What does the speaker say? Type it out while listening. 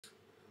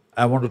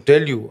I want to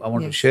tell you, I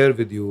want to share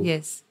with you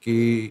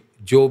कि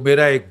जो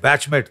मेरा एक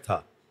बैचमेट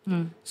था,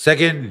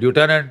 second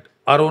Lieutenant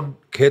Arun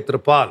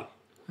Khetarpal,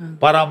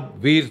 Param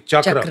Vir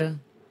Chakra,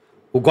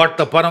 who got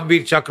the Param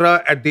Vir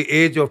Chakra at the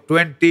age of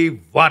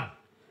 21.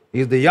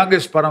 He is the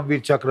youngest Param Vir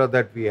Chakra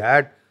that we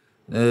had.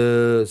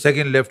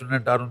 Second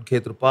Lieutenant Arun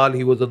Khetarpal,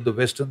 he was on the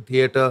Western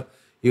Theatre.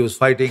 He was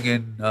fighting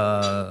in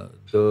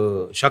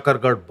the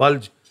Shakargarh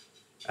Bulge.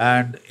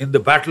 And in the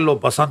Battle of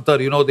Basantar,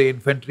 you know, the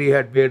infantry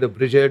had made a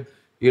brigade.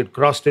 He had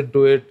crossed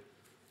into it.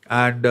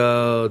 And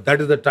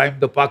that is the time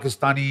the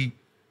Pakistani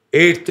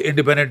 8th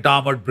Independent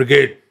Armored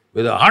Brigade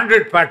with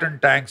 100 pattern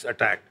tanks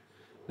attacked.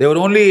 There were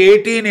only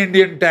 18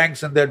 Indian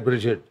tanks in that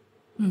brigade,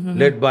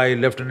 led by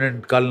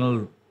Lieutenant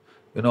Colonel,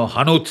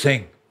 Hanut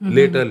Singh,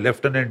 later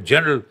Lieutenant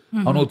General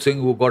Hanut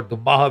Singh, who got the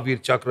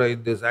Mahavir Chakra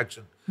in this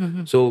action.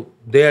 So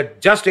they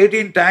had just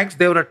 18 tanks.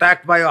 They were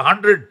attacked by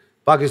 100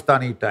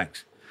 Pakistani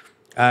tanks.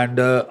 And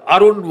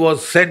Arun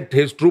was sent,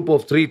 his troop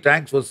of 3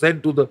 tanks was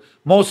sent to the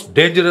most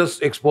dangerous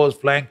exposed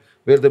flank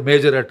where the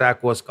major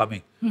attack was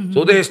coming.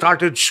 So they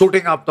started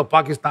shooting up the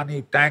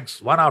Pakistani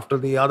tanks one after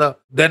the other.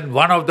 Then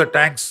one of the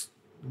tanks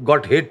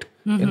got hit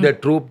in their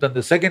troop. Then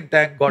the second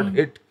tank got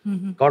hit,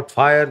 got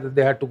fired, and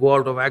they had to go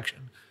out of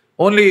action.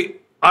 Only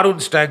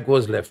Arun's tank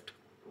was left.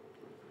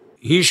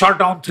 He shot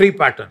down 3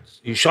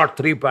 patterns. He shot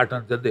 3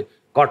 patterns and they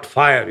caught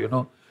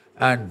fire,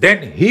 And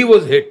then he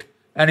was hit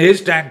and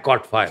his tank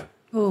caught fire.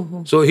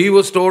 So he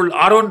was told,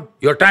 Arun,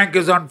 your tank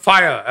is on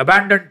fire.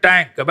 Abandon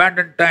tank,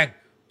 abandon tank.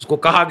 उसको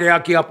कहा गया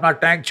कि अपना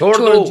tank छोड़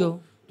दो,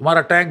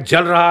 तुम्हारा tank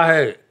जल रहा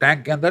है.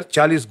 टैंक के अंदर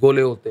 40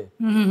 गोले होते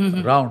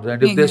हैं rounds,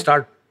 and if they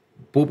start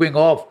pooping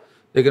off,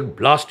 they can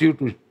blast you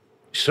to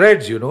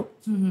shreds,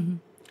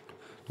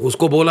 तो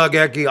उसको बोला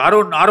गया कि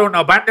अरुण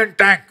abandon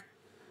tank.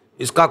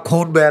 इसका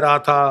खून बह रहा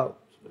था,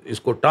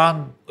 इसको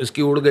टांग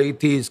इसकी उड़ गई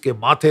थी, इसके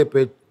माथे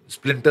पे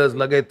स्प्लिंटर्स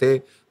लगे थे,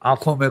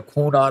 आंखों में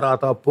खून आ रहा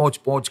था,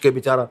 पोंछ के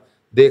बेचारा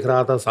देख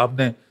रहा था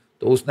सामने.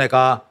 तो उसने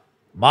कहा,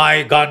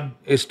 my gun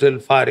is still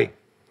firing.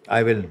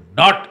 I will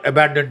not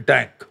abandon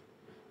tank.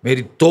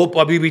 मेरी तोप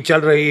अभी भी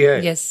चल रही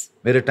है.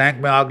 मेरे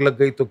टैंक में आग लग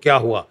गई तो क्या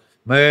हुआ?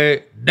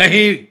 मैं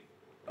नहीं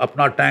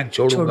अपना टैंक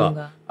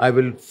छोड़ूंगा. I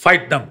will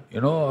fight them,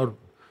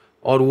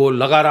 और वो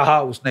लगा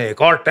रहा. उसने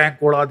एक और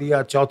टैंक उड़ा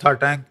दिया, चौथा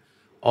टैंक,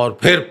 और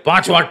फिर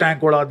 5वां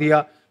टैंक उड़ा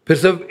दिया. फिर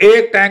सिर्फ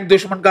एक टैंक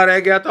दुश्मन का रह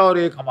गया था और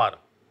एक हमारा.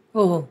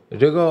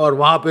 ठीक है. और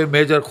वहां पे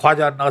मेजर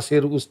ख्वाजा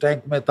नासिर उस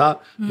टैंक में था,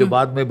 जो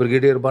बाद में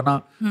ब्रिगेडियर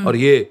बना. और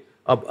ये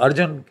अब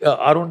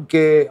अरुण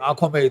के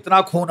आंखों में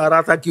इतना खून आ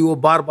रहा था कि वो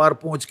बार बार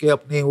पहुंच के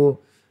अपने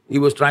he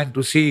was trying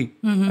to see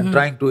and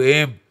trying to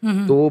aim.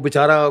 तो वो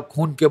बेचारा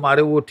खून के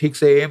मारे वो ठीक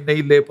से एम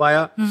नहीं ले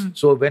पाया.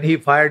 So when he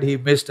fired, he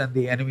missed, and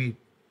the enemy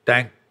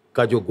tank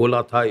का जो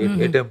गोला था, it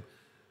hit him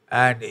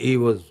and he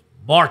was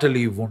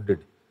mortally wounded.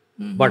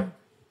 But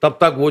तब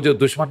तक वो जो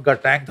दुश्मन का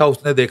टैंक था,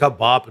 उसने देखा,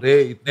 बाप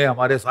रे, इतने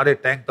हमारे सारे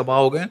टैंक तबाह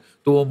हो गए,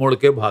 तो वो मुड़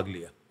के भाग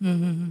लिया.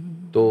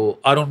 तो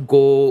अरुण को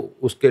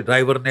उसके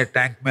ड्राइवर ने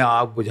टैंक में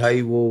आग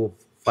बुझाई, वो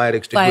फायर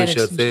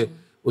एक्सटिंग्विशर से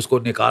उसको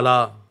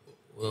निकाला.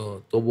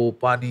 तो वो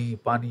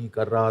पानी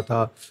कर रहा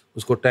था,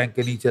 उसको टैंक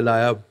के नीचे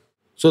लाया.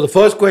 So the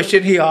first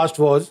question he asked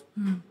was,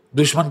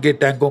 दुश्मन के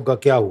टैंकों का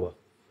क्या हुआ?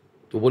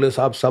 तो बोले,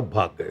 साहब सब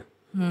भाग गए.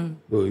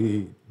 तो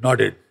ही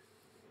नॉडेड,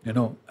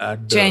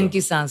 एंड चैन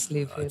की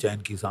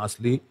सांस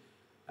ली.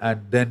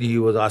 And then he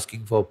was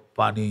asking for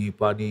pani.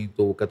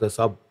 तो वो कहता,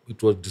 साहब,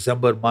 it was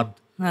December month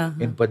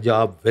in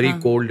Punjab, very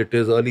cold. It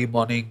is early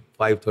morning,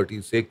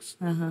 5:36.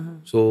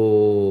 So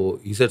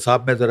he said,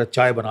 साहब, मैं जरा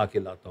चाय बना के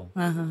लाता हूँ.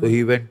 So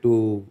he went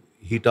to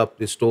heat up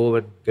the stove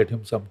and get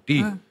him some tea.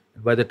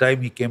 And by the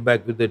time he came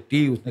back with the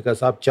tea, उसने कहा,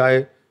 साहब,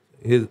 चाय.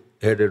 His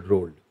head had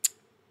rolled.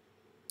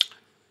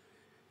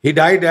 He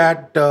died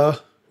at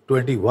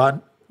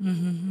 21.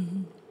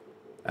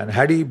 And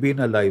had he been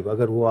alive,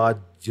 अगर वो आज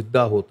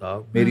जिंदा होता,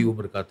 मेरी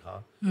उम्र का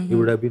था, he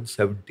would have been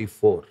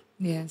 74.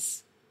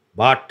 Yes.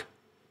 But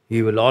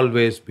he will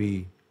always be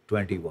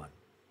 21.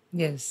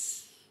 Yes.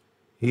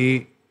 He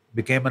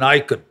became an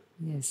icon.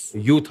 Yes.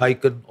 A youth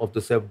icon of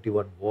the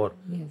 71 war.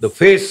 Yes. The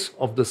face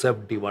of the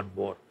 71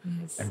 war.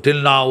 Yes.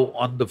 Until now,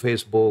 on the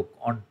Facebook,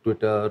 on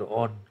Twitter,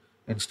 on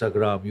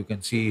Instagram, you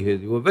can see he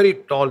was a very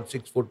tall,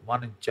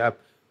 6'1" chap,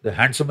 the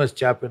handsomest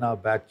chap in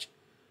our batch,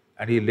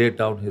 and he laid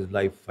down his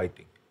life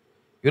fighting.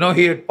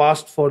 He had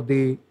passed for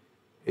the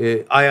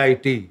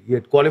IIT. He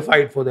had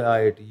qualified for the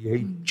IIT.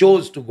 He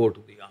chose to go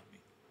to the army.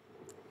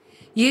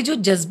 ये जो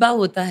जज्बा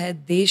होता है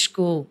देश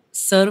को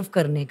सर्व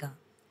करने का,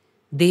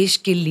 देश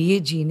के लिए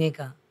जीने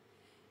का,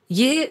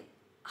 ये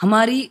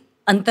हमारी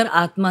अंतर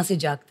आत्मा से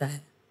जागता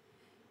है.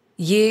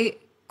 ये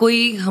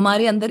कोई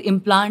हमारे अंदर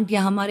इम्प्लांट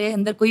या हमारे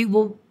अंदर कोई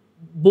वो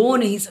बो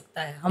नहीं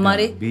सकता है.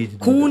 हमारे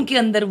खून के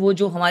अंदर वो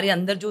जो हमारे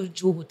अंदर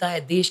जो होता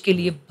है देश के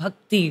लिए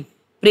भक्ति,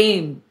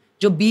 प्रेम,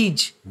 जो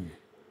बीज,